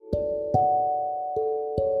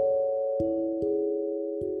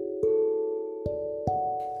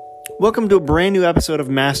Welcome to a brand new episode of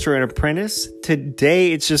Master and Apprentice.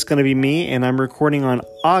 Today it's just going to be me, and I'm recording on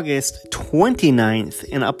August 29th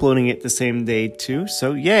and uploading it the same day too,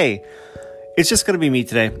 so yay! It's just going to be me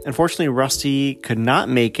today. Unfortunately, Rusty could not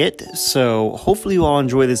make it, so hopefully you all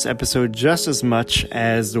enjoy this episode just as much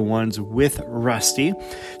as the ones with Rusty.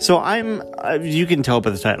 So you can tell by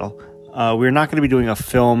the title, we're not going to be doing a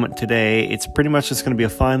film today. It's pretty much just going to be a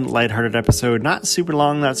fun, lighthearted episode. Not super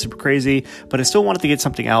long, not super crazy, but I still wanted to get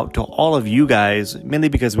something out to all of you guys, mainly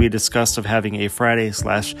because we discussed of having a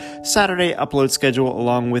Friday/Saturday upload schedule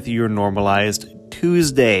along with your normalized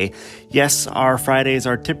Tuesday. Yes, our Fridays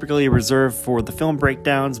are typically reserved for the film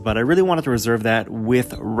breakdowns, but I really wanted to reserve that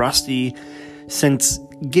with Rusty, since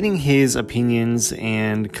getting his opinions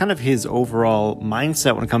and kind of his overall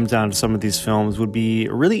mindset when it comes down to some of these films would be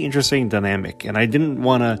a really interesting dynamic. And I didn't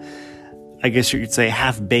want to, I guess you could say,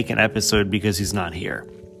 half-bake an episode because he's not here.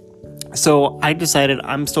 So I decided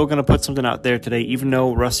I'm still going to put something out there today, even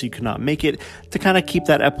though Rusty could not make it, to kind of keep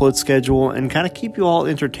that upload schedule and kind of keep you all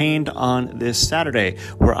entertained on this Saturday.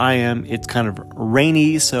 Where I am, it's kind of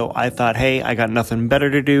rainy, so I thought, hey, I got nothing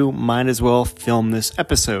better to do, might as well film this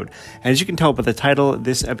episode. As you can tell by the title,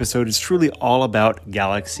 this episode is truly all about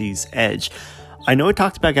Galaxy's Edge. I know I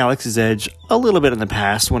talked about Galaxy's Edge a little bit in the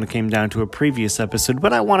past when it came down to a previous episode,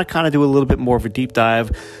 but I want to kind of do a little bit more of a deep dive,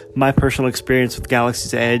 my personal experience with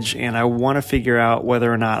Galaxy's Edge, and I want to figure out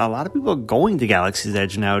whether or not a lot of people are going to Galaxy's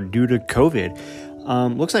Edge now due to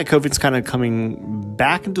COVID. Looks like COVID's kind of coming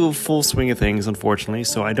back into a full swing of things, unfortunately,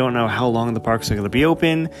 so I don't know how long the parks are going to be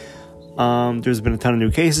open. There's been a ton of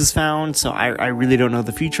new cases found, so I really don't know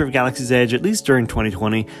the future of Galaxy's Edge, at least during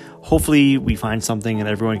 2020. Hopefully we find something and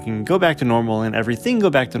everyone can go back to normal and everything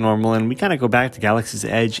go back to normal and we kind of go back to Galaxy's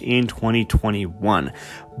Edge in 2021.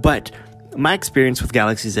 But my experience with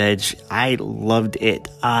Galaxy's Edge, I loved it.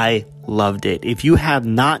 If you have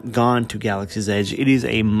not gone to Galaxy's Edge, it is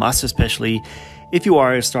a must, especially if you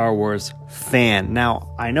are a Star Wars fan.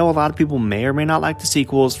 Now, I know a lot of people may or may not like the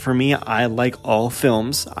sequels. For me, I like all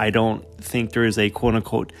films. I don't think there is a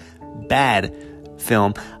quote-unquote bad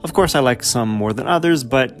film. Of course, I like some more than others,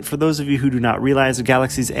 but for those of you who do not realize,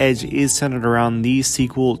 Galaxy's Edge is centered around the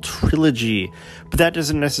sequel trilogy. But that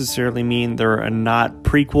doesn't necessarily mean there are not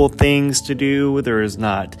prequel things to do. There is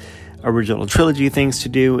not original trilogy things to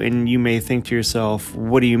do, and you may think to yourself,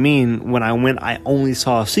 what do you mean? When I went, I only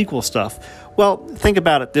saw sequel stuff. Well, think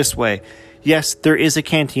about it this way. Yes, there is a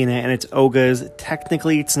cantina, and it's Oga's.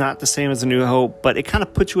 Technically, it's not the same as A New Hope, but it kind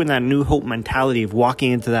of puts you in that New Hope mentality of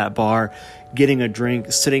walking into that bar, getting a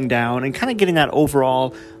drink, sitting down, and kind of getting that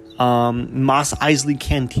overall Mos Eisley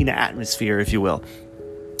cantina atmosphere, if you will.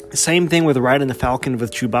 Same thing with Riding the Falcon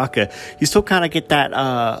with Chewbacca. You still kind of get that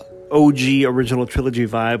OG original trilogy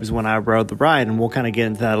vibes when I rode the ride, and we'll kind of get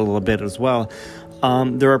into that a little bit as well.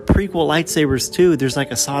 There are prequel lightsabers too. There's like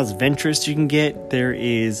Asajj Ventress you can get. There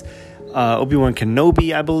is Obi-Wan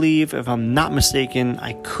Kenobi, I believe, if I'm not mistaken.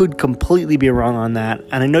 I could completely be wrong on that.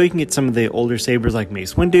 And I know you can get some of the older sabers like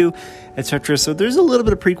Mace Windu, etc. So there's a little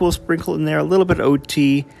bit of prequel sprinkled in there, a little bit of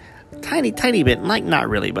OT, tiny bit, like not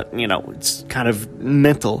really, but you know, it's kind of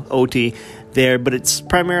mental OT there. But it's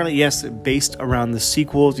primarily, yes, based around the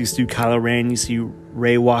sequels. You see Kylo Ren, you see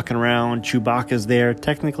Rey walking around, Chewbacca's there.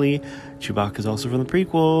 Technically, Chewbacca's also from the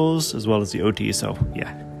prequels as well as the OT. So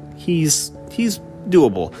yeah, he's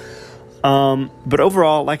doable. But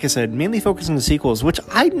overall, like I said, mainly focused on the sequels, which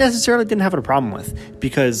I necessarily didn't have a problem with,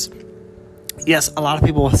 because yes, a lot of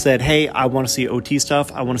people said, hey, I want to see OT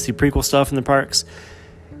stuff, I want to see prequel stuff in the parks.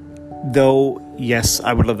 Though, yes,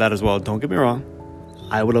 I would love that as well. Don't get me wrong,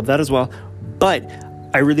 I would love that as well. But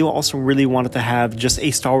I really wanted to have just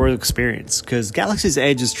a Star Wars experience, because Galaxy's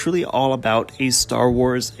Edge is truly all about a Star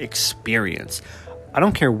Wars experience. I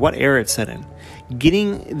don't care what era it's set in.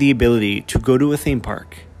 Getting the ability to go to a theme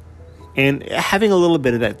park and having a little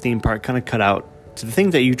bit of that theme park kind of cut out to the thing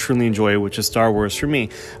that you truly enjoy, which is Star Wars for me,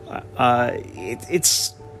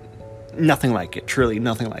 it's nothing like it. Truly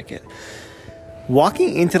nothing like it.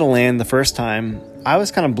 Walking into the land the first time, I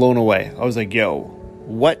was kind of blown away. I was like, yo,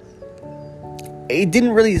 what? It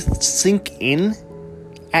didn't really sink in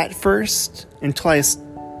at first until I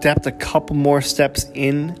stepped a couple more steps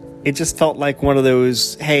in. It just felt like one of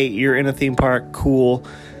those, hey, you're in a theme park, cool.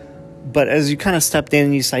 But as you kind of stepped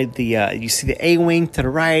in, you see the A-wing to the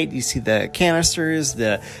right, you see the canisters,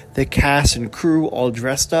 the cast and crew all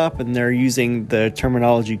dressed up, and they're using the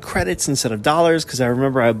terminology credits instead of dollars, because I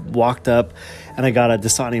remember I walked up and I got a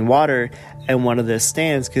Dasani water at one of the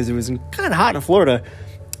stands because it was kind of hot in Florida.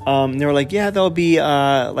 They were like, yeah, there'll be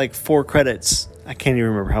like 4 credits. I can't even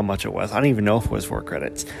remember how much it was. I don't even know if it was 4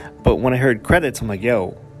 credits. But when I heard credits, I'm like,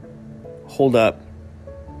 yo, hold up.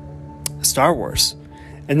 Star Wars.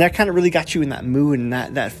 And that kind of really got you in that mood and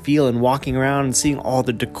that feel, and walking around and seeing all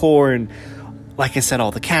the decor and, like I said,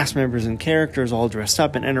 all the cast members and characters all dressed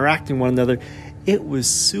up and interacting with one another. It was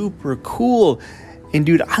super cool. And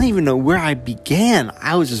dude, I don't even know where I began.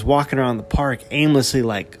 I was just walking around the park aimlessly,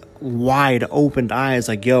 like wide opened eyes,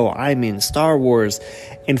 like, yo, I'm in Star Wars.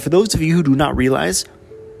 And for those of you who do not realize,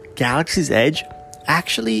 Galaxy's Edge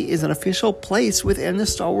actually is an official place within the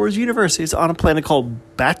Star Wars universe. It's on a planet called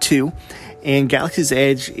Batuu, and Galaxy's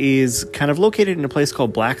Edge is kind of located in a place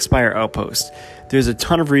called Black Spire Outpost. There's a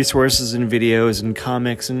ton of resources and videos and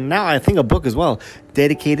comics, and now I think a book as well,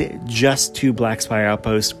 dedicated just to Black Spire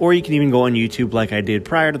Outpost. Or you can even go on YouTube like I did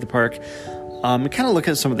prior to the park, and kind of look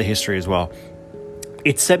at some of the history as well.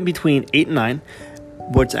 It's set between 8 and 9.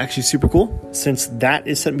 What's actually super cool, since that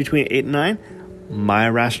is set between 8 and 9, my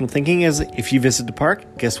rational thinking is, if you visit the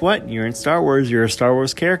park, guess what? You're in Star Wars. You're a Star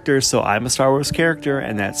Wars character. So I'm a Star Wars character,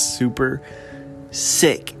 and that's super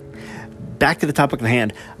sick. Back to the topic at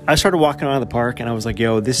hand. I started walking around the park, and I was like,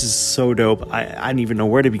 yo, this is so dope. I didn't even know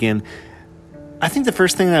where to begin. I think the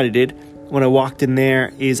first thing that I did when I walked in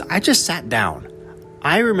there is I just sat down.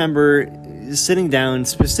 I remember sitting down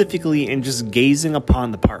specifically and just gazing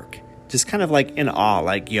upon the park. Just kind of like in awe,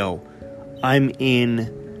 like, yo, I'm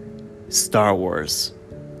in Star Wars.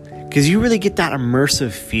 Because you really get that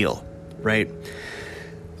immersive feel, right?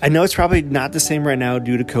 I know it's probably not the same right now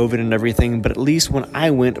due to COVID and everything, but at least when I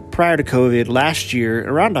went prior to COVID last year,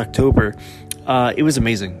 around October, it was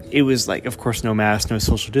amazing. It was like, of course, no mask, no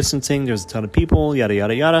social distancing. There's a ton of people, yada,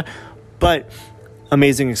 yada, yada. But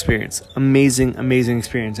amazing experience. Amazing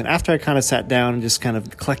experience. And after I kind of sat down and just kind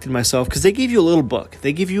of collected myself, because they give you a little book.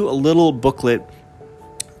 They give you a little booklet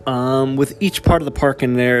with each part of the park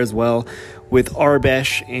in there as well, with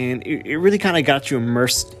Arbesh, and it really kind of got you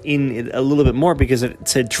immersed in it a little bit more, because it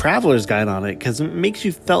said Traveler's Guide on it, because it makes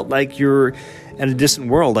you felt like you're in a distant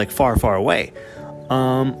world, like far, far away.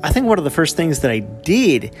 I think one of the first things that I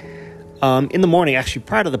did in the morning, actually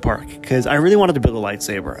prior to the park, because I really wanted to build a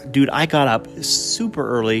lightsaber. Dude, I got up super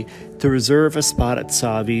early to reserve a spot at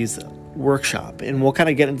Savi's workshop, and we'll kind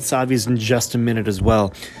of get into Savi's in just a minute as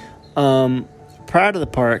well. Prior to the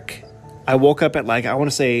park, I woke up at like, I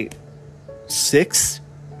want to say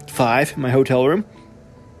 5 in my hotel room,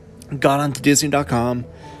 got onto Disney.com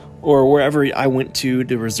or wherever I went to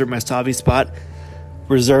reserve my Savi spot,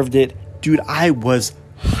 reserved it. Dude, I was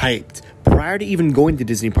hyped. Prior to even going to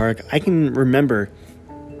Disney Park, I can remember,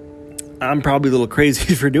 I'm probably a little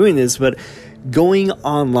crazy for doing this, but going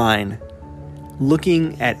online,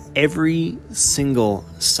 looking at every single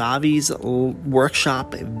Savi's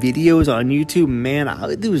workshop videos on YouTube, man,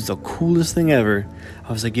 it was the coolest thing ever.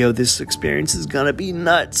 I was like, yo, this experience is gonna be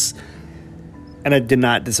nuts. And it did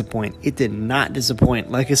not disappoint. It did not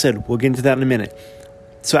disappoint. Like I said, we'll get into that in a minute.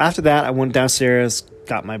 So after that, I went downstairs,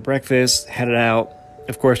 got my breakfast, headed out.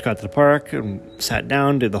 Of course, got to the park and sat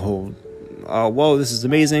down, did the whole, whoa, this is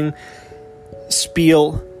amazing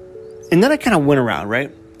spiel. And then I kind of went around, right?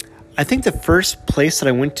 I think the first place that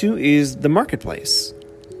I went to is the marketplace.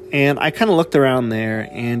 And I kind of looked around there,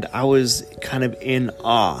 and I was kind of in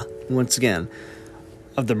awe, once again,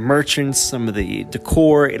 of the merchants, some of the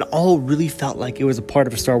decor. It all really felt like it was a part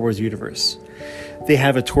of a Star Wars universe. They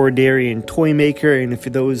have a Toydarian toy maker, and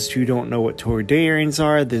for those who don't know what Toydarians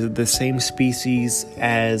are, they're the same species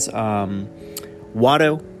as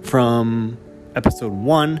Watto from Episode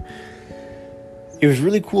 1. It was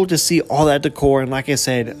really cool to see all that decor, and like I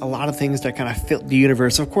said, a lot of things that kind of fit the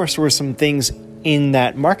universe. Of course, there were some things in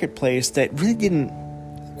that marketplace that really didn't,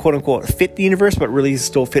 quote-unquote, fit the universe, but really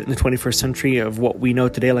still fit in the 21st century of what we know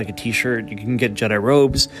today, like a t-shirt, you can get Jedi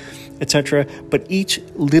robes, etc. But each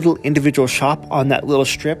little individual shop on that little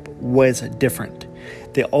strip was different.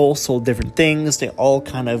 They all sold different things. They all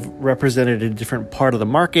kind of represented a different part of the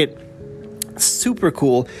market. Super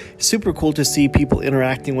cool to see people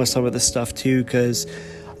interacting with some of this stuff too, because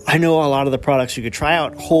I know a lot of the products you could try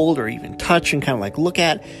out, hold, or even touch and kind of like look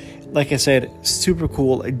at. Like I said, super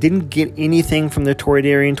cool. I didn't get anything from the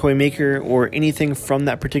Toydarian toy maker or anything from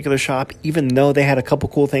that particular shop, even though they had a couple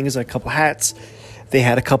cool things, like a couple hats. They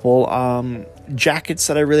had a couple jackets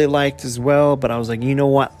that I really liked as well, but I was like, you know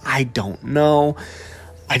what? I don't know.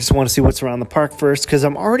 I just want to see what's around the park first, because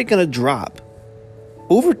I'm already going to drop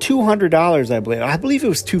over $200, I believe. I believe it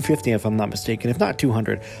was $250 if I'm not mistaken, if not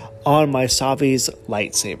 $200, on my Savi's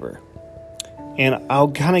lightsaber. And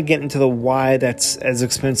I'll kind of get into the why that's as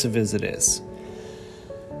expensive as it is.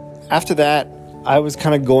 After that, I was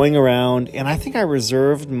kind of going around, and I think I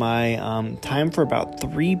reserved my time for about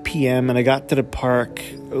 3 p.m. and I got to the park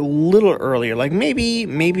a little earlier, like maybe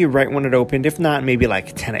right when it opened. If not, maybe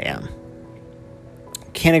like 10 a.m.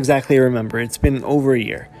 can't exactly remember. It's been over a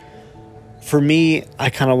year. For me,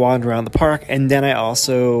 I kind of wandered around the park, and then I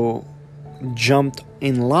also jumped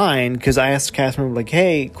in line because I asked the cast member, like,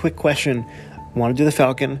 hey, quick question. I want to do the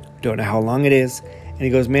Falcon. Don't know how long it is. And he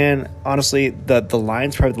goes, man, honestly, the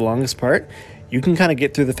line's probably the longest part. You can kind of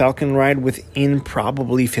get through the Falcon ride within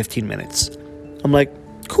probably 15 minutes. I'm like,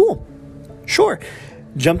 cool, sure.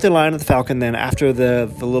 Jumped in line at the Falcon. Then after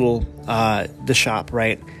the little the shop,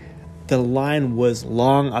 right, the line was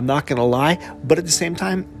long, I'm not gonna lie, but at the same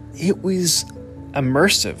time it was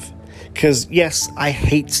immersive. Because yes, I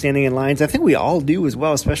hate standing in lines. I think we all do as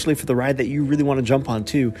well, especially for the ride that you really want to jump on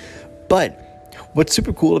too. But what's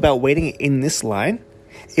super cool about waiting in this line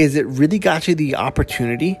is it really got you the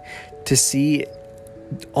opportunity to see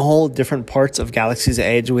all different parts of Galaxy's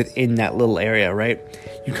Edge within that little area, right?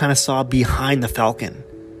 You kind of saw behind the Falcon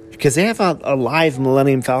because they have a live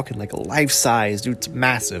Millennium Falcon, like a life size, dude. It's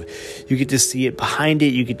massive. You get to see it behind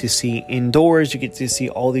it. You get to see indoors. You get to see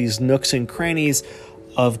all these nooks and crannies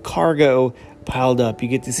of cargo piled up. You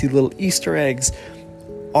get to see little Easter eggs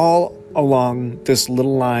all along this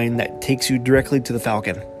little line that takes you directly to the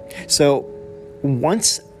Falcon. So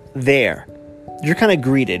once there, you're kind of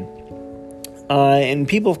greeted. And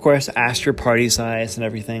people, of course, asked your party size and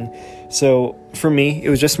everything. So for me, it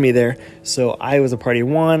was just me there. So I was a party of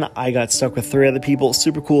one. I got stuck with 3 other people.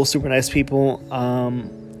 Super cool, super nice people.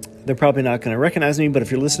 They're probably not going to recognize me, but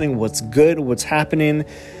if you're listening, what's good? What's happening?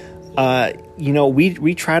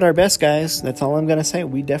 We tried our best, guys. That's all I'm going to say.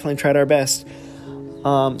 We definitely tried our best.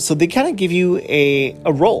 So they kind of give you a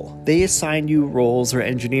role. They assign you roles or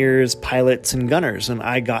engineers, pilots, and gunners. And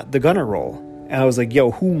I got the gunner role. And I was like,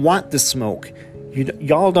 yo, who want the smoke?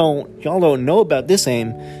 Y'all don't know about this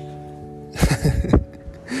aim.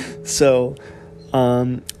 So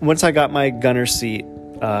once I got my gunner seat,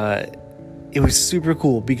 it was super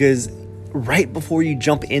cool because right before you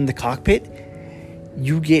jump in the cockpit,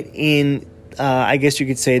 you get in, I guess you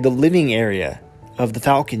could say, the living area of the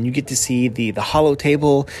Falcon. You get to see the holo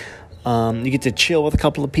table. You get to chill with a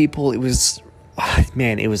couple of people. It was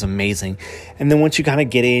amazing. And then once you kind of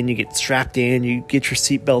get in, you get strapped in, you get your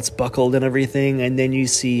seatbelts buckled and everything, and then you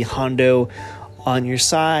see Hondo on your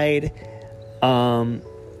side. And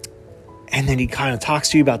then he kind of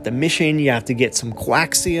talks to you about the mission. You have to get some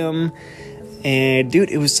coaxium. And dude,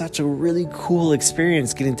 it was such a really cool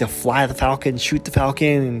experience getting to fly the Falcon, shoot the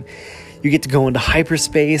Falcon, and you get to go into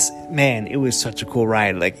hyperspace. Man, it was such a cool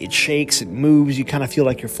ride. Like, it shakes, it moves, you kind of feel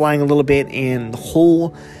like you're flying a little bit, and the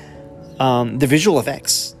whole the visual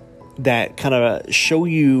effects that kind of show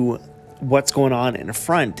you what's going on in the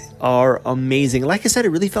front are amazing. Like I said, it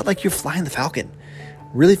really felt like you're flying the Falcon.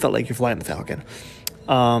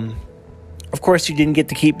 Of course, you didn't get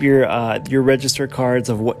to keep your register cards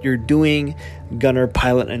of what you're doing, gunner,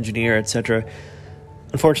 pilot, engineer, etc.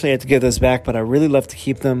 Unfortunately, I had to give those back, but I really love to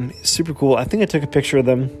keep them. Super cool. I think I took a picture of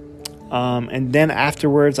them. And then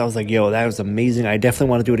afterwards, I was like, yo, that was amazing. I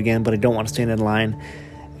definitely want to do it again, but I don't want to stand in line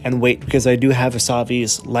and wait because I do have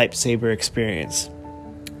Asavi's lightsaber experience.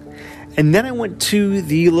 And then I went to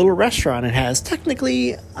the little restaurant. It has,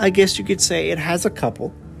 technically, I guess you could say, it has a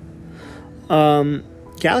couple.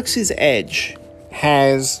 Galaxy's Edge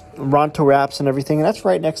has Ronto Wraps and everything, and that's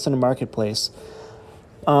right next to the marketplace.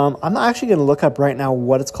 I'm actually going to look up right now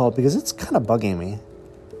what it's called because it's kind of bugging me.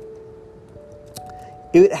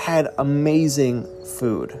 It had amazing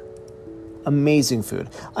food. Amazing food.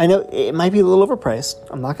 I know it might be a little overpriced.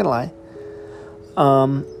 I'm not going to lie.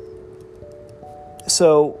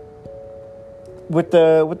 So with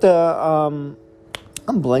the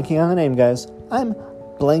I'm blanking on the name, guys. I'm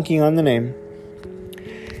blanking on the name.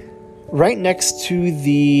 Right next to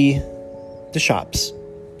the shops,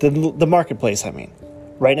 the marketplace, I mean.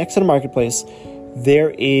 Right next to the marketplace, there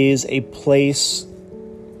is a place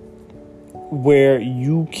where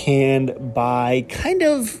you can buy kind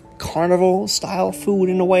of carnival style food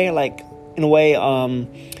in a way, like Ronto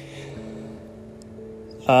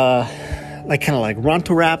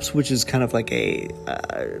Wraps, which is kind of like a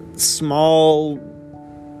small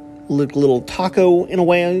little taco in a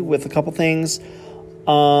way with a couple things.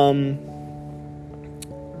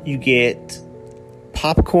 You get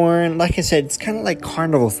popcorn. Like I said, it's kind of like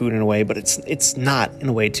carnival food in a way, but it's not in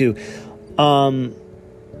a way too.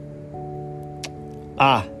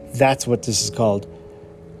 That's what this is called.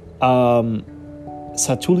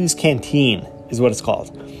 Satuli's Canteen is what it's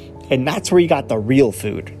called. And that's where you got the real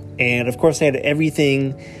food. And of course they had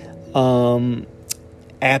everything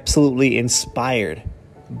absolutely inspired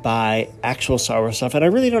by actual Star Wars stuff. And I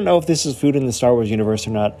really don't know if this is food in the Star Wars universe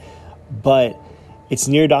or not, but it's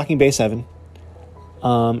near Docking Bay 7.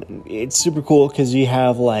 It's super cool because you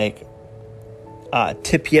have like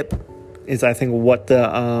Tip Yip is, I think, what the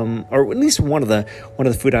or at least one of the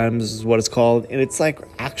food items is what it's called, and it's like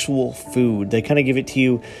actual food. They kind of give it to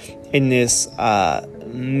you in this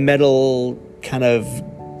metal kind of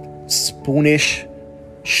spoonish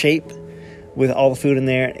shape with all the food in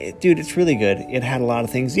there. Dude, it's really good. It had a lot of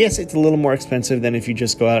things. Yes, it's a little more expensive than if you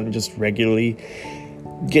just go out and just regularly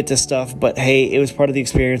get this stuff, but hey, it was part of the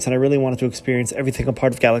experience, and I really wanted to experience everything a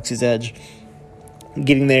part of Galaxy's Edge.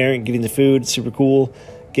 Getting there and getting the food, super cool.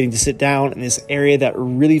 Getting to sit down in this area that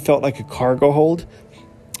really felt like a cargo hold.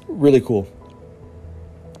 Really cool.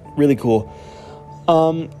 Really cool.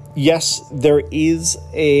 Yes, there is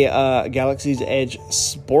a Galaxy's Edge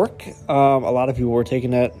spork. A lot of people were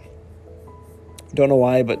taking that. Don't know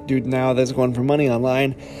why, but dude, now that's going for money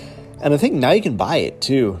online. And I think now you can buy it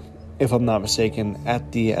too, if I'm not mistaken,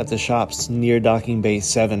 at the shops near Docking Bay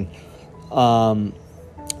 7.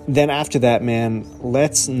 Then after that, man,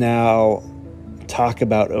 let's now talk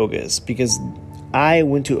about Oga's, because I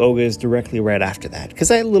went to Oga's directly right after that because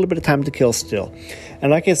I had a little bit of time to kill still.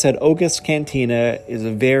 And like I said, Oga's Cantina is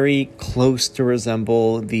very close to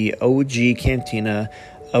resemble the OG Cantina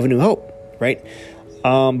of A New Hope, right?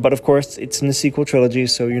 But of course, it's in the sequel trilogy,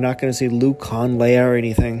 so you're not going to see Luke, Han, Leia, or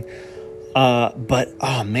anything. But,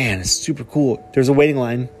 oh man, it's super cool. There's a waiting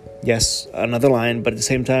line. Yes, another line, but at the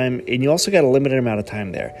same time, and you also got a limited amount of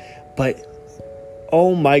time there. But,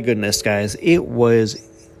 oh my goodness, guys, it was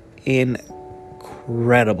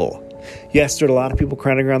incredible. Yes, there were a lot of people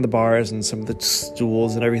crowding around the bars and some of the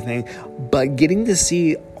stools and everything, but getting to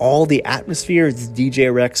see all the atmosphere,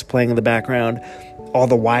 DJ Rex playing in the background, all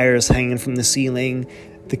the wires hanging from the ceiling,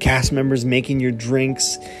 the cast members making your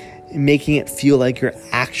drinks, making it feel like you're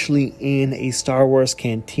actually in a Star Wars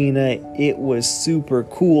cantina. It was super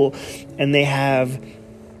cool. And they have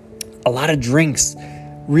a lot of drinks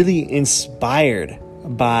really inspired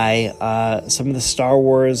by some of the Star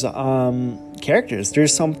Wars characters.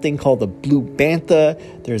 There's something called the Blue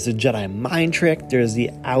Bantha. There's the Jedi Mind Trick. There's the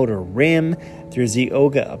Outer Rim. There's the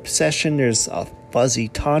Oga Obsession. There's a Fuzzy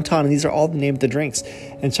Tauntaun. And these are all the name of the drinks.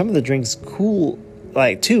 And some of the drinks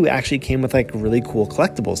too, actually came with like really cool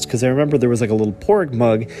collectibles, because I remember there was like a little Porg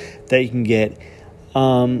mug that you can get.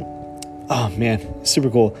 Oh man, super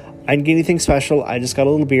cool. I didn't get anything special. I just got a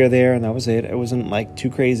little beer there, and that was it. It wasn't like too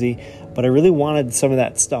crazy, but I really wanted some of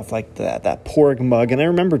that stuff, like that Porg mug. And I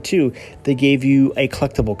remember too, they gave you a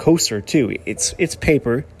collectible coaster too. It's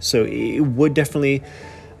paper, so it would definitely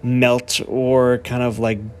melt or kind of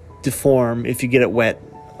like deform if you get it wet.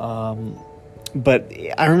 But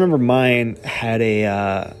I remember mine had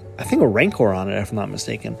I think a Rancor on it, if I'm not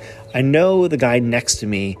mistaken. I know the guy next to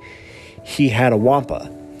me, he had a Wampa.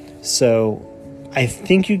 So I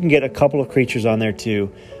think you can get a couple of creatures on there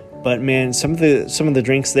too. But man, some of the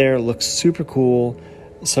drinks there look super cool.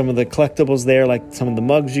 Some of the collectibles there, like some of the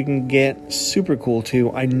mugs you can get, super cool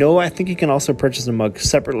too. I think you can also purchase a mug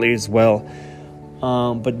separately as well.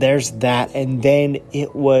 But there's that. And then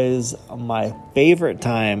it was my favorite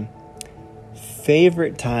time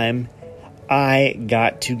I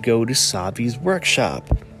got to go to Savi's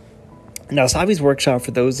Workshop. Now, Savi's Workshop,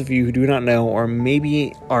 for those of you who do not know, or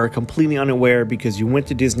maybe are completely unaware because you went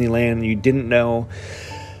to Disneyland and you didn't know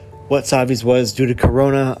what Savi's was due to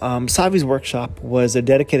Corona, Savi's Workshop was a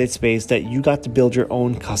dedicated space that you got to build your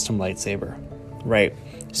own custom lightsaber, right?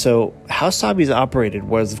 So how Savi's operated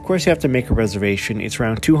was, of course, you have to make a reservation. It's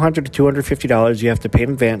around $200 to $250. You have to pay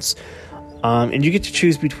in advance. And you get to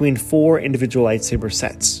choose between 4 individual lightsaber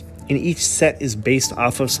sets. And each set is based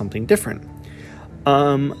off of something different.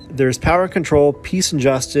 There's Power and Control, Peace and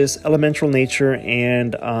Justice, Elemental Nature,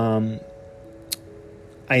 and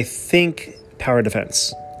I think Power and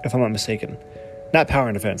Defense, if I'm not mistaken. Not Power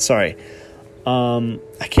and Defense, sorry. I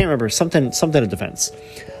can't remember. Something of defense.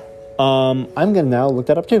 I'm going to now look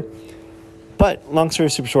that up too. But, long story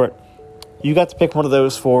super short, you got to pick one of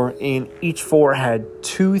those 4, and each 4 had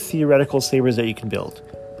 2 theoretical sabers that you can build.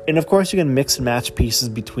 And of course, you can mix and match pieces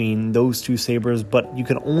between those 2 sabers, but you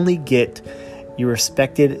can only get your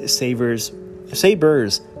respected sabers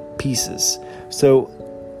pieces. So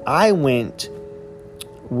I went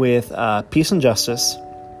with Peace and Justice,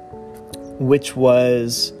 which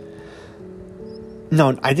was...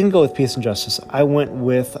 No, I didn't go with Peace and Justice. I went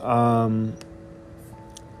with the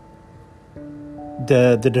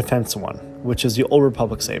defense one, which is the Old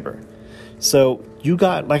Republic saber. So you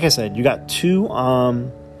got, like I said, you got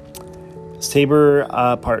 2 saber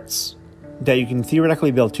parts that you can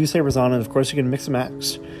theoretically build 2 sabers on, and of course you can mix and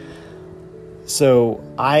match. So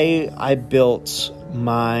I built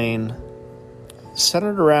mine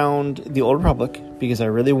centered around the Old Republic because I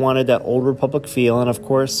really wanted that Old Republic feel. And of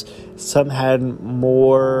course, some had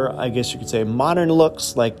more, I guess you could say, modern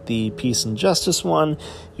looks, like the Peace and Justice one.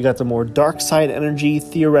 You got the more dark side energy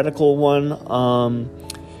theoretical one,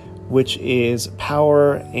 which is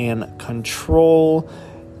power and control.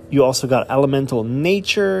 You also got elemental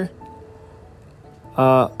nature.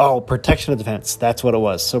 Protection and defense. That's what it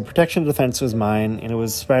was. So protection and defense was mine, and it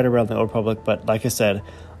was spread around the Old Republic. But like I said,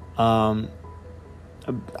 I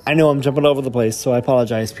know I'm jumping over the place, so I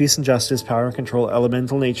apologize. Peace and justice, power and control,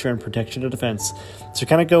 elemental nature, and protection and defense. So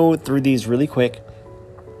kind of go through these really quick.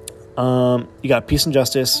 You got peace and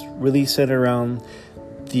justice, really centered around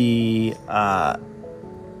the...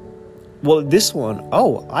 this one...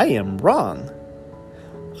 Oh, I am wrong.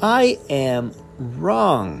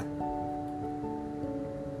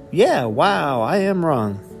 Yeah, wow, I am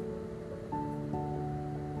wrong.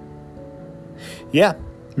 Yeah,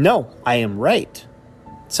 no, I am right.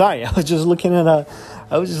 Sorry, I was just looking at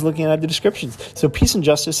the descriptions. So peace and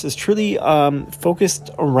justice is truly focused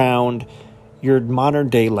around your modern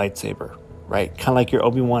day lightsaber, right? Kind of like your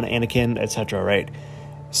Obi-Wan, Anakin, etc., right?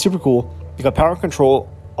 Super cool. You got power and control,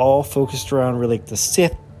 all focused around really like the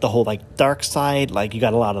Sith, the whole like dark side. Like you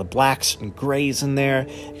got a lot of the blacks and grays in there.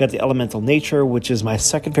 You got the elemental nature, which is my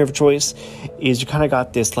second favorite choice. Is you kind of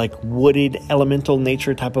got this like wooded elemental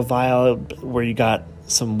nature type of vibe where you got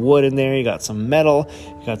some wood in there, you got some metal,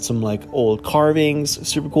 you got some like old carvings.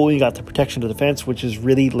 Super cool. You got the protection to defense, which is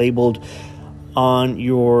really labeled on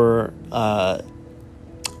your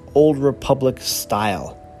Old Republic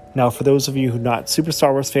style. Now, for those of you who are not super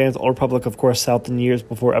Star Wars fans, Old Republic, of course, out in years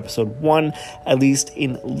before Episode 1, at least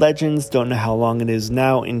in Legends. Don't know how long it is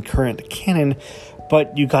now in current canon,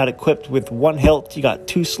 but you got equipped with 1 hilt, you got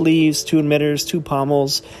 2 sleeves, 2 emitters, 2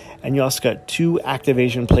 pommels, and you also got 2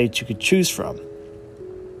 activation plates you could choose from.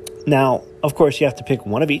 Now, of course, you have to pick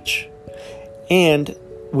 1 of each, and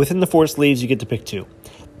within the 4 sleeves, you get to pick 2.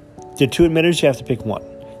 The 2 emitters, you have to pick 1.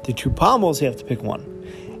 The 2 pommels, you have to pick 1.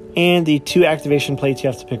 And the 2 activation plates, you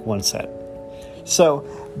have to pick 1 set. So,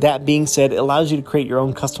 that being said, it allows you to create your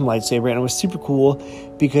own custom lightsaber, and it was super cool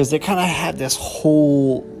because they kind of had this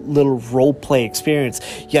whole little role-play experience.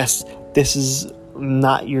 Yes, this is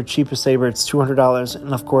not your cheapest saber, it's $200,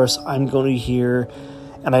 and of course, I'm going to hear,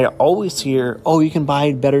 and I always hear, oh, you can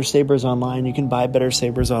buy better sabers online,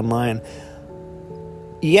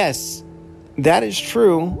 Yes, that is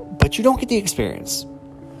true, but you don't get the experience.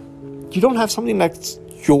 You don't have something that's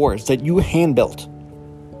yours, that you hand built,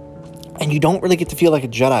 and you don't really get to feel like a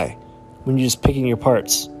Jedi when you're just picking your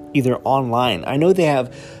parts either online. I know they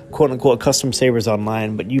have quote unquote custom sabers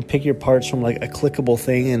online, but you pick your parts from like a clickable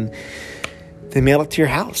thing and they mail it to your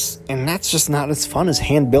house, and that's just not as fun as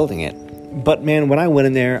hand building it. But man, when I went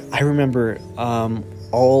in there, I remember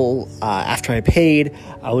after I paid,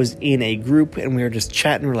 I was in a group and we were just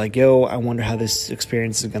chatting. We're like, yo, I wonder how this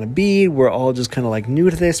experience is going to be. We're all just kind of like new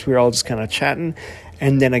to this. We were all just kind of chatting.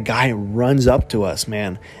 And then a guy runs up to us,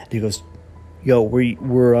 man. And he goes, yo, were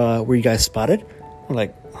you guys spotted? We're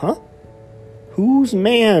like, huh? Whose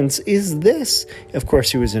man's is this? Of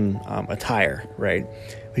course, he was in attire, right?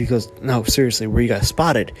 But he goes, no, seriously, were you guys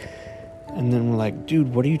spotted? And then we're like,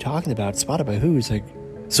 dude, what are you talking about? Spotted by who? He's like,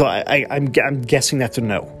 so I'm guessing that's a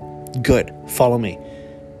no. Good, follow me.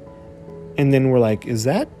 And then we're like, is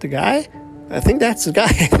that the guy? I think that's the guy.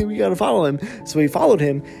 I think we got to follow him. So we followed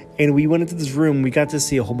him, and we went into this room. We got to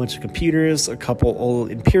see a whole bunch of computers, a couple old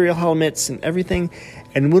Imperial helmets, and everything.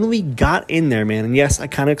 And when we got in there, man, and yes, I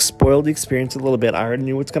kind of spoiled the experience a little bit. I already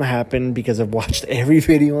knew what's going to happen because I've watched every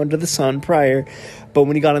video under the sun prior. But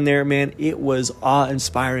when he got in there, man, it was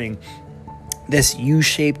awe-inspiring. This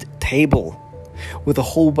U-shaped table with a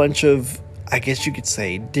whole bunch of, I guess you could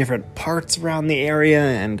say, different parts around the area.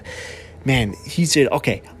 And man, he said,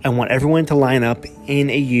 okay, I want everyone to line up in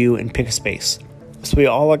a U and pick a space. So we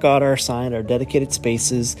all got our assigned, our dedicated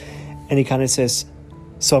spaces. And he kind of says,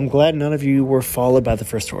 so I'm glad none of you were followed by the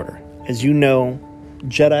First Order. As you know,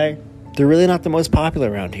 Jedi, they're really not the most popular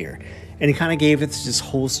around here. And he kind of gave us this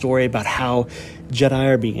whole story about how Jedi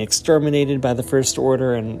are being exterminated by the First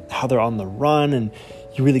Order and how they're on the run, and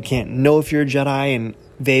you really can't know if you're a Jedi. And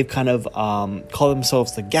they've kind of call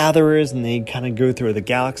themselves the Gatherers, and they kind of go through the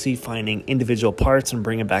galaxy finding individual parts and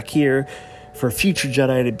bring them back here for future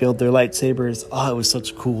Jedi to build their lightsabers. Oh, it was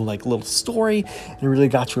such a cool like little story, and it really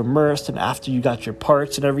got you immersed. And after you got your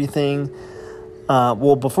parts and everything,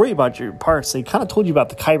 before you bought your parts, they kind of told you about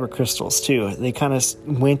the Kyber crystals too. They kind of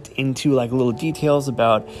went into like little details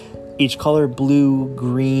about each color: blue,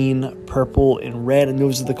 green, purple, and red. And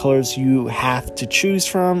those are the colors you have to choose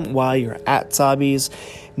from while you're at Sabi's.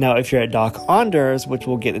 Now, if you're at Doc Ondars, which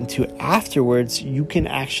we'll get into afterwards, you can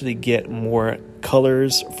actually get more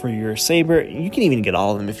colors for your saber. You can even get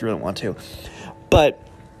all of them if you really want to. But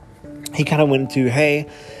he kind of went into, hey,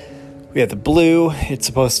 we have the blue. It's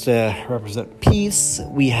supposed to represent peace.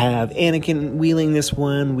 We have Anakin wielding this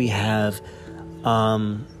one. We have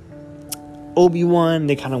Obi-Wan.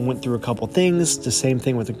 They kind of went through a couple things. The same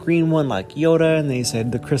thing with the green one, like Yoda. And they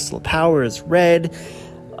said the crystal power is red.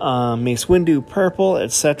 Mace Windu purple,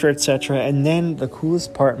 etc., etc. And then the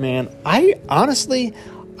coolest part, man, I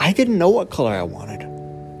didn't know what color I wanted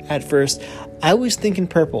at first. I was thinking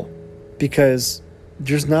purple because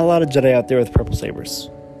there's not a lot of Jedi out there with purple sabers.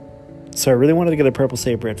 So I really wanted to get a purple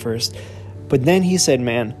saber at first. But then he said,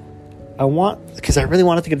 man, because I really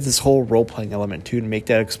wanted to get this whole role-playing element too, to make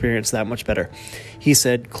that experience that much better. He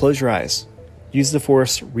said, close your eyes, use the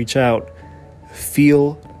Force, reach out,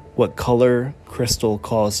 feel what color crystal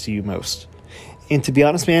calls to you most. And to be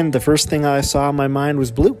honest, man, the first thing I saw in my mind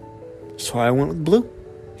was blue. So I went with blue.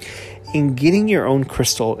 In getting your own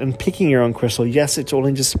crystal and picking your own crystal, yes, it's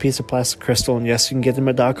only just a piece of plastic crystal, and yes, you can get them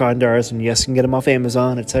at Doc Ondars, and yes, you can get them off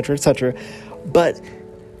Amazon, etc., etc. But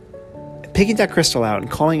picking that crystal out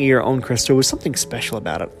and calling it your own crystal was something special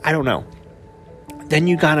about it. I don't know. Then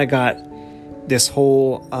you kind of got this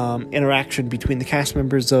whole interaction between the cast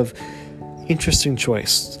members of interesting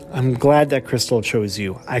choice. I'm glad that crystal chose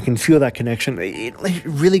you. I can feel that connection. It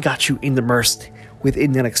really got you immersed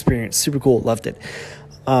within that experience. Super cool. Loved it.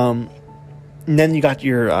 And then you got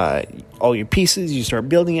your all your pieces. You start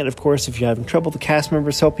building it. Of course, if you're having trouble, the cast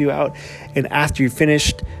members help you out. And after you're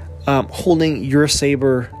finished holding your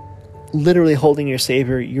saber, literally holding your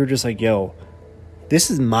saber, you're just like, yo,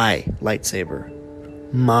 this is my lightsaber.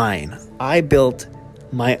 Mine. I built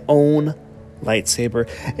my own lightsaber.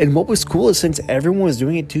 And what was cool is, since everyone was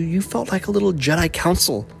doing it too, you felt like a little Jedi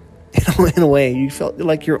Council. In a way, you felt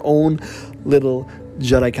like your own little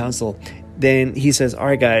Jedi Council. Then he says, all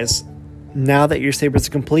right, guys, now that your sabers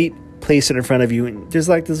are complete, place it in front of you. And there's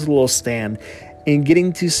like this little stand. And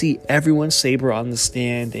getting to see everyone's saber on the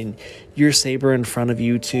stand and your saber in front of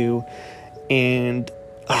you too. And,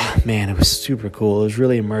 oh man, it was super cool. It was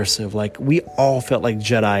really immersive. Like, we all felt like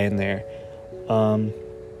Jedi in there.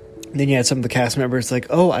 Then you had some of the cast members like,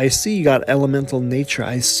 oh, I see you got elemental nature.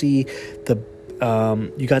 I see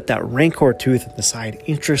you got that Rancor tooth at the side.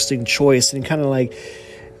 Interesting choice. And kind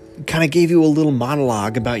of gave you a little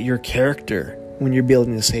monologue about your character when you're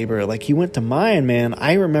building the saber. Like, he went to mine, man.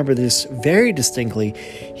 I remember this very distinctly.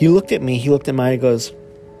 He looked at me, he looked at mine, and goes,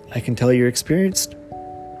 I can tell you're experienced.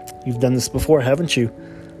 You've done this before, haven't you?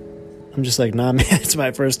 I'm just like, nah, man, it's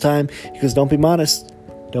my first time. He goes, don't be modest.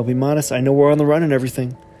 Don't be modest. I know we're on the run and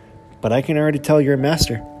everything, but I can already tell you're a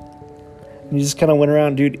master. And you just kind of went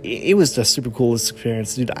around, dude. It was the super coolest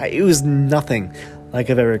experience, dude. It was nothing like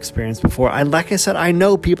I've ever experienced before. Like I said, I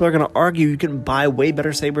know people are going to argue you can buy way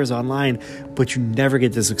better sabers online, but you never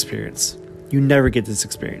get this experience. You never get this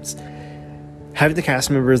experience. Having the cast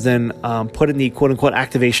members then put in the quote-unquote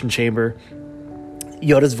activation chamber,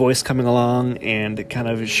 Yoda's voice coming along and kind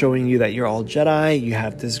of showing you that you're all Jedi, you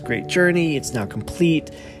have this great journey, it's now complete,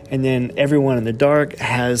 and then everyone in the dark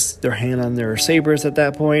has their hand on their sabers at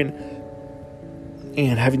that point,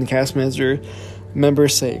 and having the cast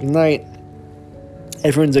members say ignite.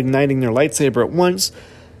 Everyone's igniting their lightsaber at once.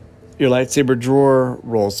 Your lightsaber drawer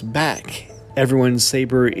rolls back. Everyone's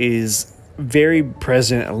saber is very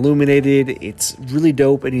present, illuminated. It's really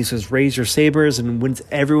dope. And he says, raise your sabers. And once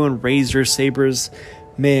everyone raised their sabers,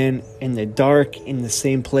 man, in the dark, in the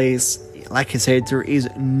same place, like I said, there is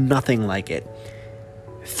nothing like it.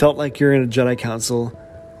 Felt like you're in a Jedi Council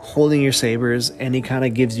holding your sabers, and he kind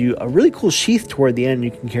of gives you a really cool sheath toward the end you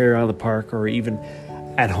can carry around the park or even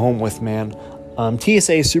at home with, man.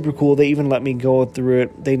 TSA is super cool. They even let me go through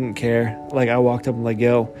it. They didn't care. Like, I walked up and like,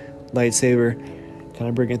 yo, lightsaber, kind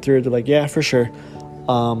of bring it through. They're like, yeah, for sure.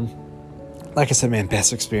 Like I said, man,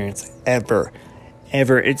 best experience ever.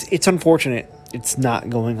 It's unfortunate it's not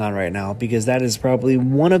going on right now, because that is probably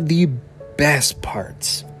one of the best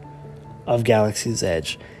parts of Galaxy's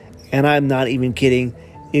Edge. And I'm not even kidding.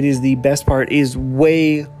 It is the best part. It is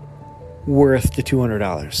way worth the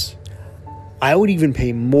 $200. I would even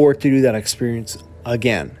pay more to do that experience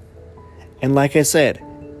again. And like I said,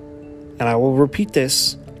 and I will repeat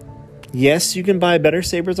this, yes, you can buy better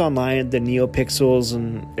sabers online than NeoPixels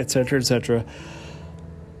and etc., etc.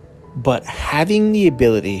 But having the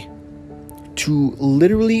ability to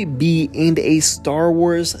literally be in a Star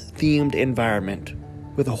Wars themed environment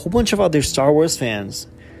with a whole bunch of other Star Wars fans,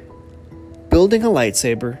 building a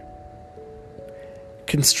lightsaber,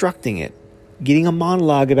 constructing it, getting a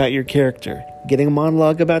monologue about your character, getting a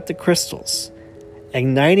monologue about the crystals,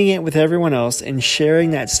 igniting it with everyone else and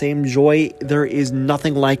sharing that same joy. There is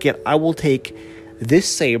nothing like it. I will take this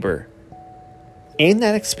saber and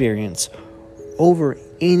that experience over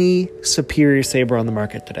any superior saber on the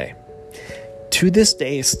market today. To this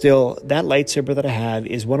day, still, that lightsaber that I have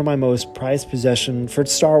is one of my most prized possessions, for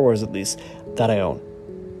Star Wars at least, that I own.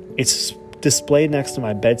 It's displayed next to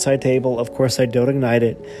my bedside table. Of course, I don't ignite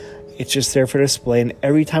it. It's just there for display, and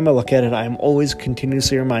every time I look at it, I'm always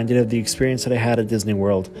continuously reminded of the experience that I had at Disney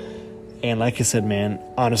World. And like I said, man,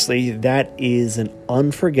 honestly, that is an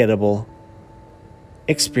unforgettable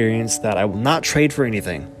experience that I will not trade for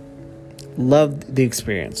anything. Loved the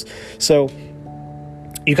experience. So,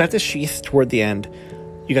 you got the sheath toward the end.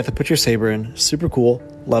 You got to put your saber in. Super cool.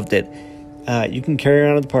 Loved it. You can carry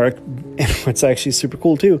around in the park. And what's actually super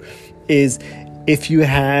cool too is if you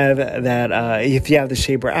have that, if you have the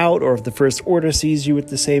saber out, or if the First Order sees you with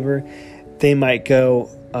the saber, they might go,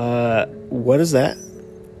 what is that?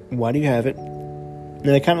 Why do you have it? And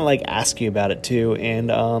they kind of like ask you about it too.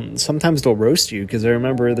 And sometimes they'll roast you, because I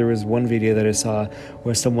remember there was one video that I saw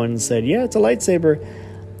where someone said, yeah, it's a lightsaber.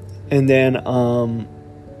 And then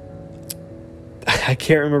I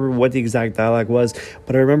can't remember what the exact dialogue was,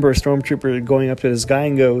 but I remember a stormtrooper going up to this guy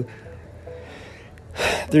and go,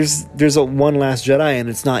 there's a one last Jedi and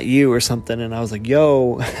it's not you, or something. And I was like,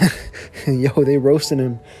 yo, they roasted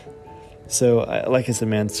him. So like I said,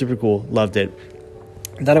 man, super cool. Loved it.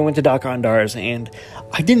 Then I went to Dok-Ondar's, and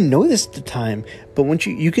I didn't know this at the time, but once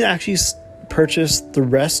you can actually purchase the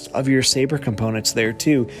rest of your saber components there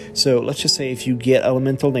too. So let's just say if you get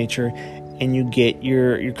Elemental Nature and you get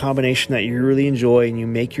your combination that you really enjoy, and you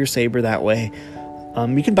make your saber that way,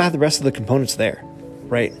 you can buy the rest of the components there,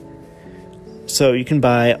 right? So you can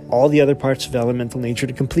buy all the other parts of Elemental Nature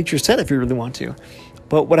to complete your set if you really want to.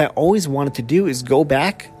 But what I always wanted to do is go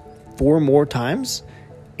back 4 more times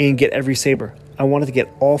and get every saber. I wanted to get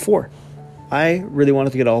all 4. I really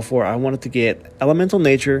wanted to get all 4. I wanted to get Elemental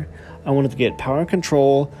Nature, I wanted to get Power and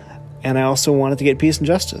Control, and I also wanted to get Peace and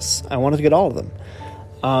Justice. I wanted to get all of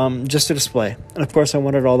them, just to display. And of course, I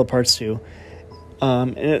wanted all the parts too.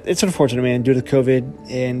 And it's unfortunate, man, due to COVID,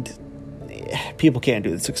 and people can't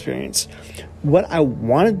do this experience. What I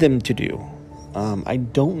wanted them to do, I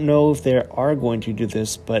don't know if they are going to do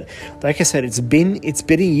this, but like I said, it's been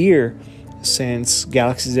a year since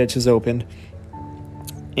Galaxy's Edge has opened,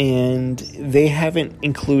 and they haven't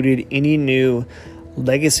included any new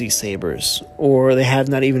Legacy sabers, or they have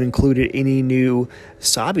not even included any new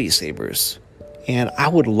Sabi sabers. And I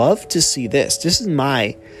would love to see this. This is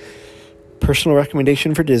my personal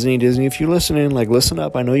recommendation for Disney. Disney, if you're listening, listen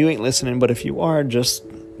up. I know you ain't listening, but if you are, just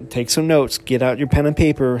take some notes. Get out your pen and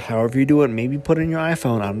paper, however you do it. Maybe put it in your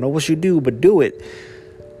iPhone. I don't know what you do, but do it.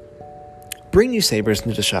 Bring new sabers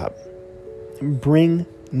into the shop. Bring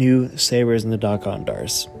new sabers in the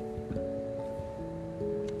Dok-Ondar's.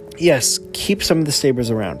 Yes, keep some of the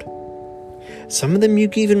sabers around. Some of them you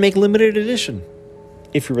can even make limited edition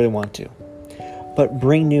if you really want to. But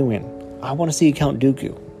bring new in. I want to see a Count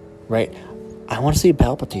Dooku, right? I want to see a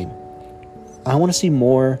Palpatine. I want to see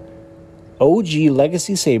more OG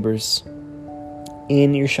Legacy sabers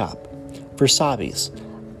in your shop. For Sabis,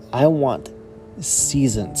 I want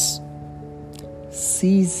seasons.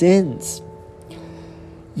 Seasons.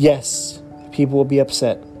 Yes, people will be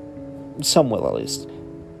upset. Some will, at least.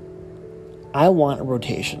 I want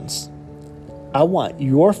rotations. I want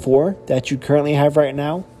your 4 that you currently have right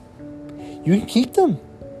now. You can keep them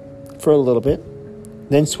for a little bit,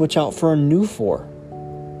 then switch out for a new 4.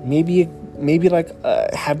 Maybe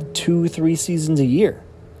have 2-3 seasons a year,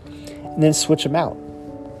 and then switch them out,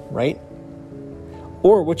 right?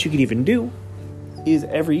 Or what you could even do is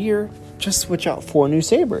every year just switch out 4 new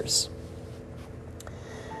sabers,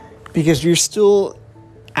 because you're still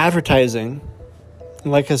advertising.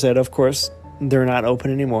 Like I said, of course, they're not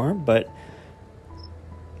open anymore, but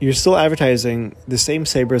you're still advertising the same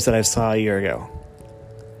sabers that I saw a year ago.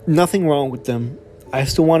 Nothing wrong with them. I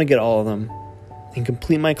still want to get all of them and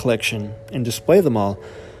complete my collection and display them all.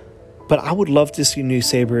 But I would love to see new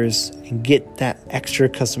sabers and get that extra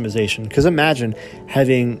customization. Because imagine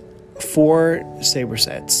having 4 saber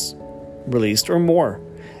sets released or more,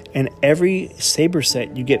 and every saber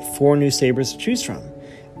set you get 4 new sabers to choose from.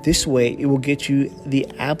 This way, it will get you the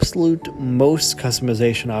absolute most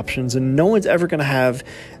customization options, and no one's ever going to have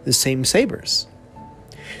the same sabers.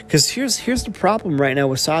 Because here's the problem right now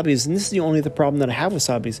with Sabis, and this is the only problem that I have with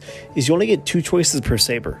Sabis, is you only get 2 choices per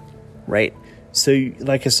saber, right? So,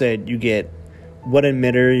 like I said, you get 1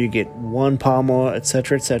 emitter, you get 1 pommel,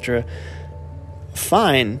 etc., etc.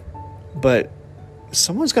 Fine, but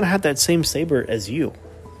someone's going to have that same saber as you.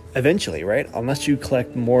 eventually, right? Unless you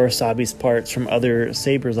collect more Sabi's parts from other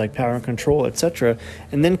sabers like Power and Control, etc.,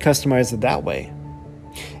 and then customize it that way.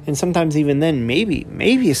 And sometimes even then,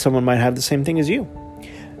 maybe someone might have the same thing as you.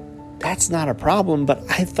 That's not a problem, but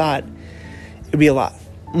I thought it'd be a lot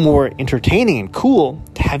more entertaining and cool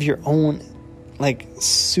to have your own, like,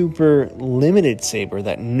 super limited saber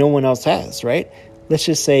that no one else has, right? Let's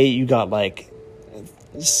just say you got like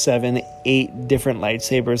 7, 8 different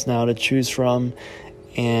lightsabers now to choose from,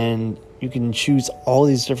 and you can choose all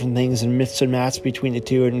these different things and mix and match between the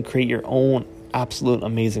two and create your own absolute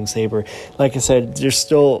amazing saber. Like I said, there's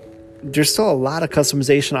still a lot of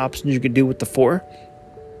customization options you could do with the 4,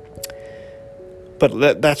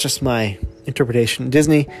 but that's just my interpretation.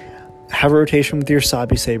 Disney, have a rotation with your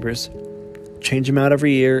Sabi sabers, change them out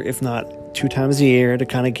every year, if not 2 times a year, to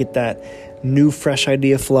kind of get that new fresh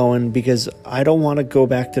idea flowing, because I don't want to go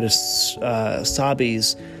back to the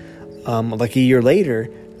Sabis like a year later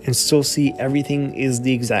and still see everything is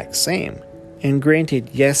the exact same. And granted,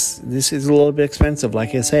 yes, this is a little bit expensive.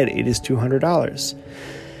 Like I said, it is $200.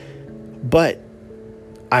 But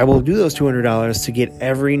I will do those $200 to get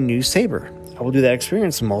every new saber. I will do that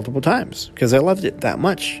experience multiple times because I loved it that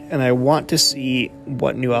much. And I want to see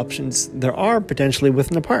what new options there are potentially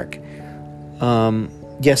within the park.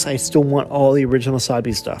 Yes, I still want all the original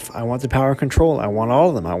Sabi stuff. I want the Power Control. I want all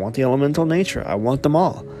of them. I want the Elemental Nature. I want them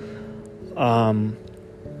all.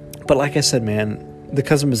 But like I said, man, the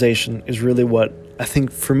customization is really what I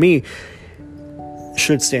think, for me,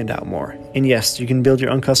 should stand out more. And yes, you can build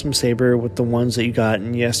your own custom saber with the ones that you got.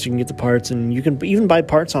 And yes, you can get the parts, and you can even buy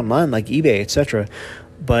parts online like eBay, etc.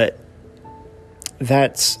 But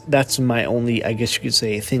that's my only, I guess you could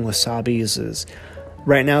say, thing with Sabis is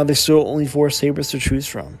right now there's still only 4 sabers to choose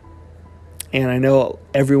from. And I know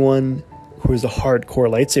everyone who is a hardcore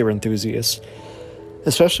lightsaber enthusiast,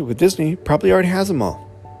 especially with Disney, probably already has them all,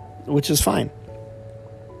 which is fine.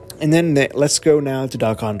 And then let's go now to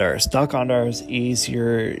Dok-Ondar's. Dok-Ondar's is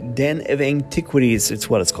your den of antiquities, it's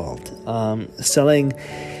what it's called. Selling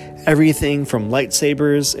everything from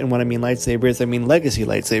lightsabers, and when I mean lightsabers, I mean legacy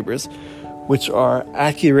lightsabers, which are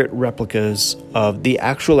accurate replicas of the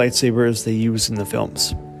actual lightsabers they use in the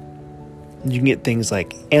films. You can get things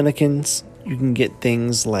like Anakin's, you can get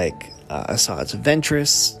things like Asajj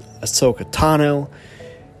Ventress, Ahsoka Tano,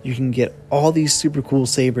 you can get all these super cool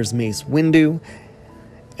sabers, Mace Windu,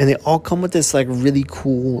 and they all come with this like really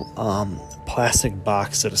cool plastic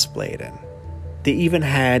box to display it in. They even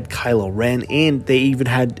had Kylo Ren, and they even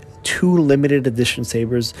had 2 limited edition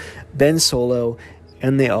sabers, Ben Solo,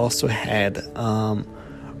 and they also had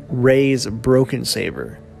Rey's broken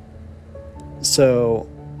saber. So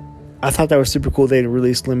I thought that was super cool. They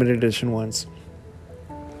released limited edition ones,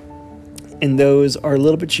 and those are a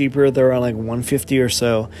little bit cheaper. They're around like $150 or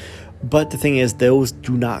so. But the thing is, those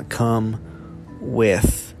do not come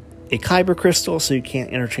with a kyber crystal, so you can't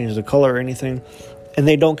interchange the color or anything, and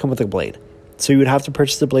they don't come with a blade. So you would have to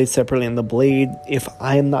purchase the blade separately, and the blade, if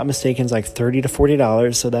I am not mistaken, is like $30 to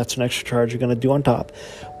 $40, so that's an extra charge you're going to do on top.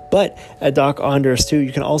 But at Dok-Ondar's too,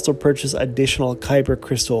 you can also purchase additional kyber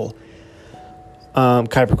crystals,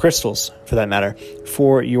 for that matter,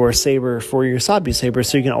 for your saber, for your Sabi saber,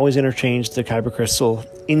 so you can always interchange the kyber crystal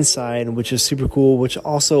inside, which is super cool, which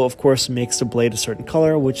also, of course, makes the blade a certain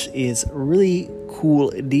color, which is really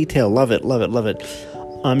cool detail. Love it, love it, love it.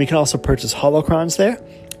 You can also purchase holocrons there,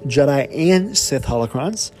 Jedi and Sith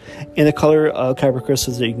holocrons, and the color of kyber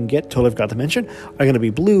crystals that you can get, totally forgot to mention, are going to be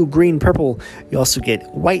blue, green, purple. You also get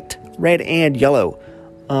white, red, and yellow.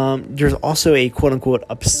 There's also a quote-unquote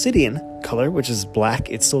obsidian color, which is black.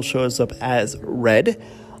 It still shows up as red,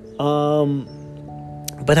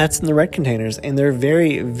 but that's in the red containers, and they're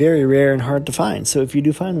very, very rare and hard to find. So if you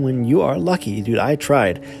do find one, you are lucky, dude. I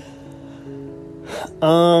tried.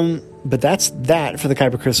 But that's that for the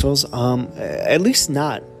kyber crystals. At least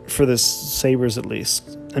not for the sabers, at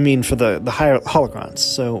least. I mean, for the higher holocrons.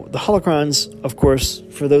 So the holocrons, of course,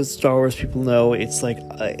 for those Star Wars people know, it's like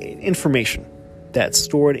information that's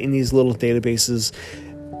stored in these little databases.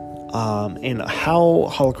 And how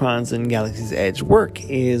holocrons in Galaxy's Edge work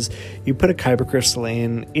is you put a kyber crystal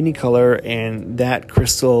in any color, and that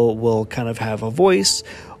crystal will kind of have a voice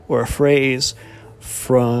or a phrase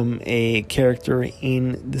from a character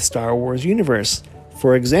in the Star Wars universe.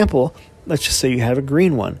 For example, let's just say you have a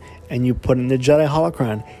green one and you put in the Jedi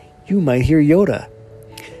holocron, you might hear Yoda.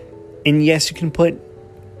 And yes, you can put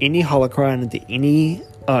any holocron into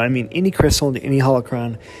any crystal into any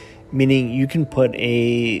holocron, meaning you can put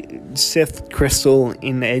a Sith crystal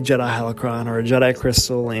in a Jedi holocron, or a Jedi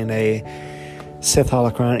crystal in a Sith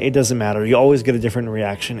holocron, it doesn't matter. You always get a different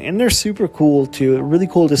reaction. And they're super cool too. Really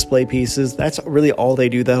cool display pieces. That's really all they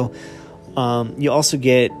do though. You also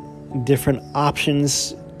get different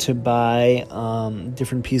options to buy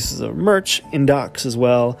different pieces of merch in docks as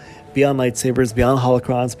well. Beyond lightsabers, beyond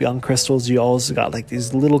holocrons, beyond crystals, you also got like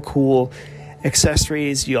these little cool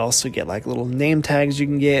accessories. You also get like little name tags you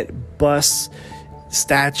can get, busts,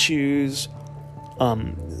 statues,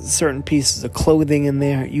 certain pieces of clothing in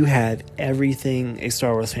there. You have everything a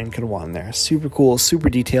Star Wars fan could want in there. Super cool, super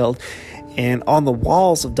detailed. And on the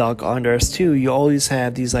walls of Dock Ondars too, you always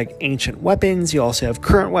have these like ancient weapons. You also have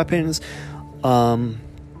current weapons.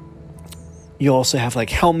 You also have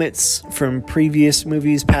like helmets from previous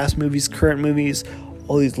movies, past movies, current movies.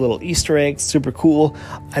 All these little Easter eggs, super cool.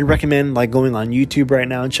 I'd recommend like going on YouTube right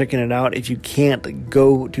now and checking it out if you can't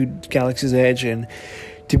go to Galaxy's Edge. And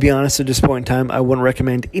to be honest, at this point in time, I wouldn't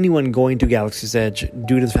recommend anyone going to Galaxy's Edge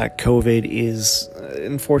due to the fact COVID is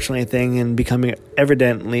unfortunately a thing and becoming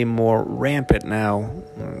evidently more rampant now.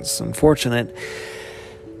 It's unfortunate,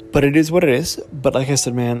 but it is what it is. But like I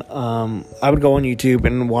said, man, I would go on YouTube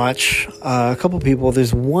and watch a couple people.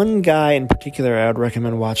 There's one guy in particular I would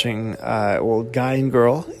recommend watching, guy and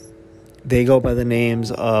girl. They go by the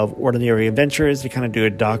names of Ordinary Adventures. They kind of do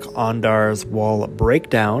a Dock Ondar's wall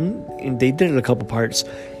breakdown, and they did it a couple parts,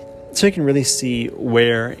 so you can really see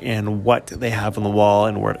where and what they have on the wall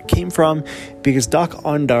and where it came from. Because Dock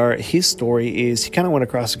Ondar, his story is he kind of went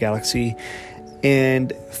across the galaxy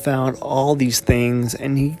and found all these things,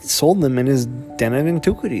 and he sold them in his den of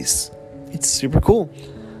antiquities. It's super cool.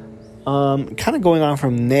 Kind of going on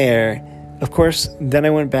from there. Of course, then I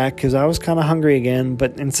went back because I was kind of hungry again,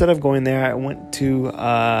 but instead of going there, I went to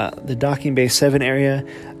the Docking Bay 7 area,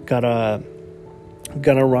 got a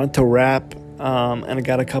Ronto wrap, and I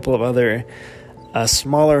got a couple of other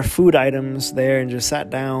smaller food items there, and just sat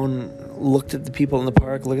down, looked at the people in the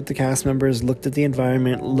park, looked at the cast members, looked at the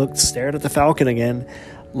environment, stared at the Falcon again,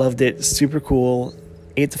 loved it, super cool,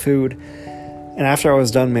 ate the food. And after I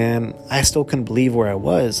was done, man, I still couldn't believe where I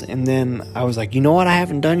was. And then I was like, you know what I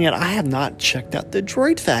haven't done yet? I have not checked out the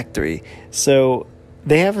Droid Factory. So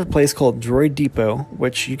they have a place called Droid Depot,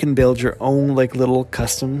 which you can build your own like little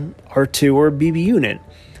custom R2 or BB unit.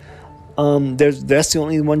 That's the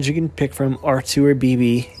only ones you can pick from, R2 or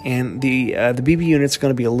BB. And the BB unit's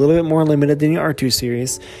going to be a little bit more limited than the R2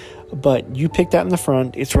 series. But you pick that in the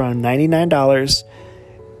front. It's around $99.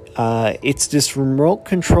 It's this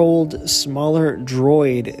remote-controlled, smaller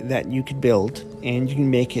droid that you can build, and you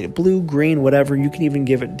can make it blue, green, whatever. You can even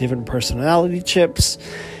give it different personality chips,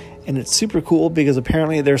 and it's super cool because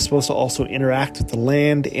apparently they're supposed to also interact with the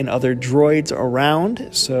land and other droids around.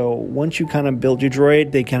 So once you kind of build your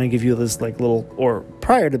droid, they kind of give you this like little, or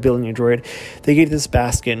prior to building your droid, they give you this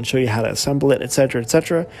basket and show you how to assemble it, etc.,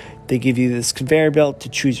 etc. They give you this conveyor belt to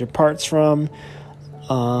choose your parts from.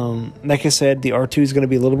 Like I said, the R2 is going to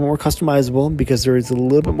be a little bit more customizable because there is a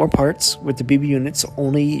little bit more parts. With the BB units,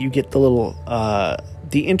 only you get the little,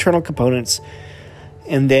 the internal components,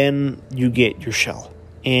 and then you get your shell.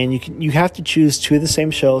 And you have to choose two of the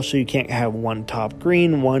same shell, so you can't have one top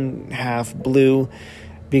green, one half blue,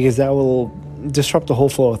 because that will disrupt the whole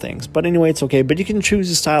flow of things. But anyway, it's okay. But you can choose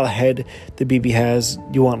the style of head the BB has.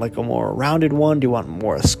 Do you want like a more rounded one? Do you want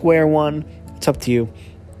more a square one? It's up to you.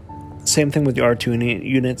 Same thing with the R2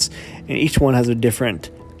 units, and each one has a different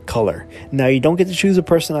color. Now, you don't get to choose a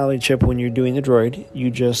personality chip when you're doing the droid. You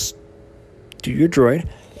just do your droid,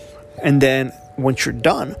 and then once you're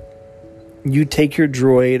done, you take your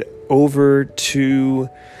droid over to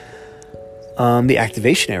the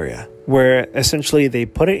activation area, where essentially they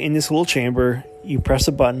put it in this little chamber. You press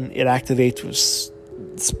a button, it activates with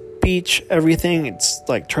speech, everything. It's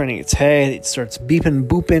like turning its head, it starts beeping,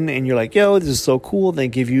 booping, and you're like, yo, this is so cool. They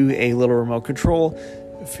give you a little remote control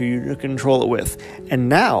for you to control it with. And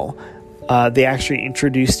now they actually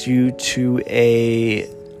introduced you to a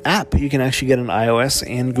app you can actually get on iOS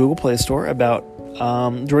and Google Play Store about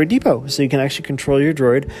Droid Depot, so you can actually control your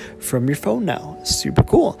droid from your phone now. Super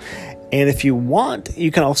cool. And if you want,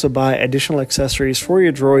 you can also buy additional accessories for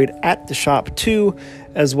your droid at the shop too,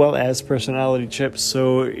 as well as personality chips.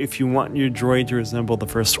 So if you want your droid to resemble the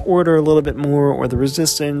First Order a little bit more, or the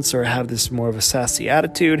Resistance, or have this more of a sassy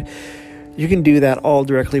attitude, you can do that all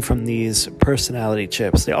directly from these personality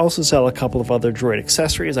chips. They also sell a couple of other droid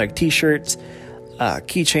accessories like t-shirts,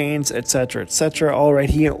 keychains, etc., all right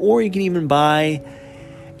here. Or you can even buy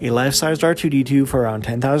a life-sized R2-D2 for around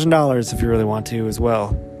 $10,000 if you really want to as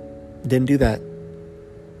well. Didn't do that,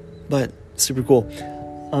 but super cool.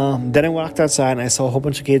 Then I walked outside and I saw a whole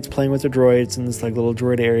bunch of kids playing with their droids in this like little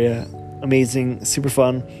droid area. Amazing, super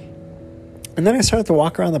fun. And then I started to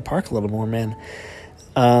walk around the park a little more, man.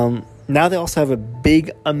 Now they also have a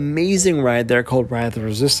big, amazing ride there called Ride of the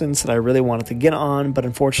Resistance that I really wanted to get on, but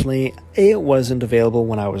unfortunately, it wasn't available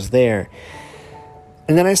when I was there.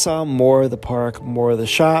 And then I saw more of the park, more of the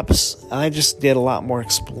shops. I just did a lot more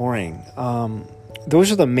exploring.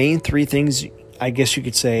 Those are the main three things, I guess you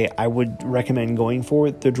could say, I would recommend going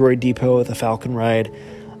for. The Droid Depot, the Falcon Ride,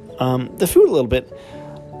 the food a little bit.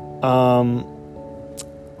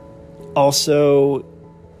 Also,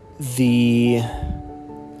 the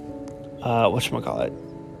whatchamacallit,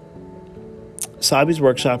 Sabi's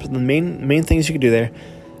Workshop, the main things you could do there.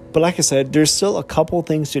 But like I said, there's still a couple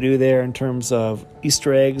things to do there in terms of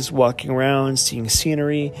Easter eggs, walking around, seeing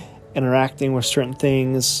scenery, interacting with certain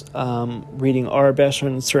things, reading Aurebesh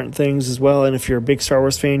on certain things as well. And if you're a big Star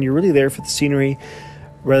Wars fan, you're really there for the scenery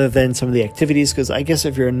rather than some of the activities, because I guess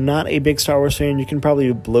if you're not a big Star Wars fan, you can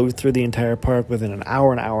probably blow through the entire park within an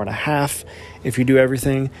hour and a half if you do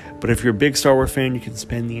everything. But if you're a big Star Wars fan, you can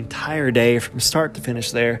spend the entire day from start to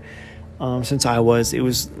finish there. Since it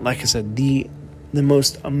was, like I said, the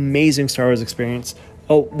most amazing Star Wars experience.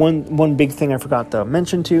 Oh, one big thing I forgot to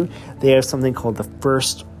mention too, they have something called the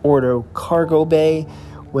First Order Cargo Bay,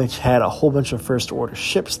 which had a whole bunch of First Order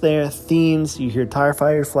ships there, themes. You hear TIE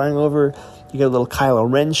fighters flying over. You get a little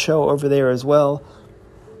Kylo Ren show over there as well.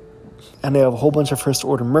 And they have a whole bunch of First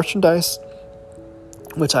Order merchandise,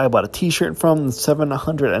 which I bought a t-shirt from the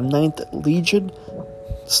 709th Legion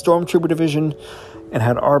Stormtrooper Division, and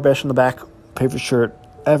had Aurebesh on the back, favorite shirt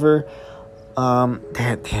ever.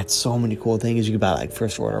 They had so many cool things. You could buy like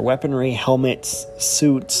First Order weaponry, helmets,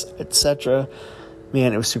 suits, etc.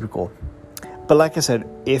 Man, it was super cool. But like I said,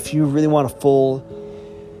 if you really want a full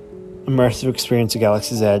immersive experience of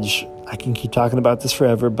Galaxy's Edge, I can keep talking about this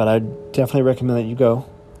forever, but I definitely recommend that you go.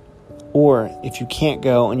 Or if you can't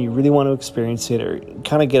go and you really want to experience it or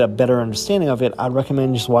kind of get a better understanding of it, I'd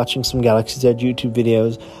recommend just watching some Galaxy's Edge YouTube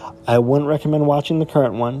videos. I wouldn't recommend watching the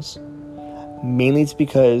current ones. Mainly it's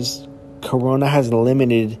because Corona has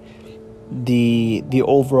limited the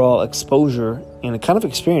overall exposure and a kind of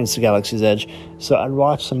experience to Galaxy's Edge. So I'd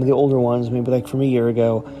watch some of the older ones, maybe like from a year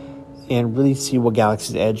ago, and really see what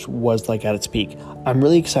Galaxy's Edge was like at its peak. I'm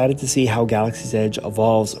really excited to see how Galaxy's Edge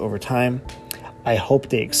evolves over time. I hope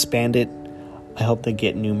they expand it. I hope they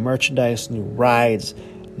get new merchandise, new rides,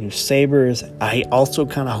 new sabers. I also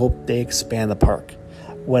kind of hope they expand the park.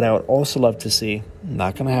 What I would also love to see,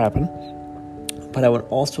 not going to happen, but I would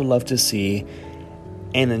also love to see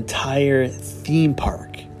an entire theme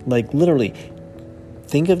park. Like literally,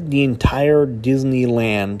 think of the entire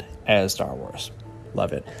Disneyland as Star Wars.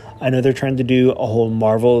 Love it. I know they're trying to do a whole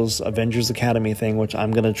Marvel's Avengers Academy thing, which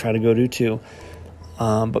I'm going to try to go do too.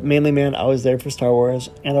 But mainly, man, I was there for Star Wars,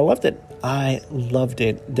 and I loved it. I loved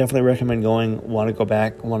it. Definitely recommend going. Want to go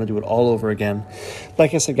back. Want to do it all over again.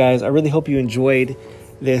 Like I said, guys, I really hope you enjoyed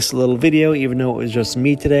this little video, even though it was just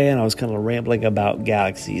me today, and I was kind of rambling about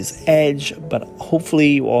Galaxy's Edge, but hopefully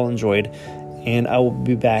you all enjoyed. And I will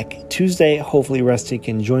be back Tuesday. Hopefully Rusty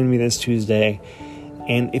can join me this Tuesday.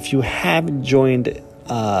 And if you haven't joined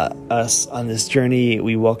us on this journey,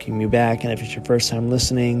 we welcome you back. And if it's your first time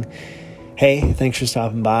listening, hey, thanks for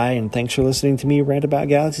stopping by, and thanks for listening to me rant about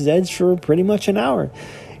Galaxy's Edge for pretty much an hour.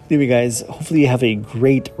 Anyway, guys, hopefully you have a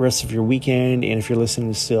great rest of your weekend, and if you're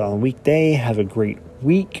listening still on a weekday, have a great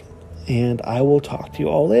week, and I will talk to you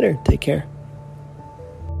all later. Take care.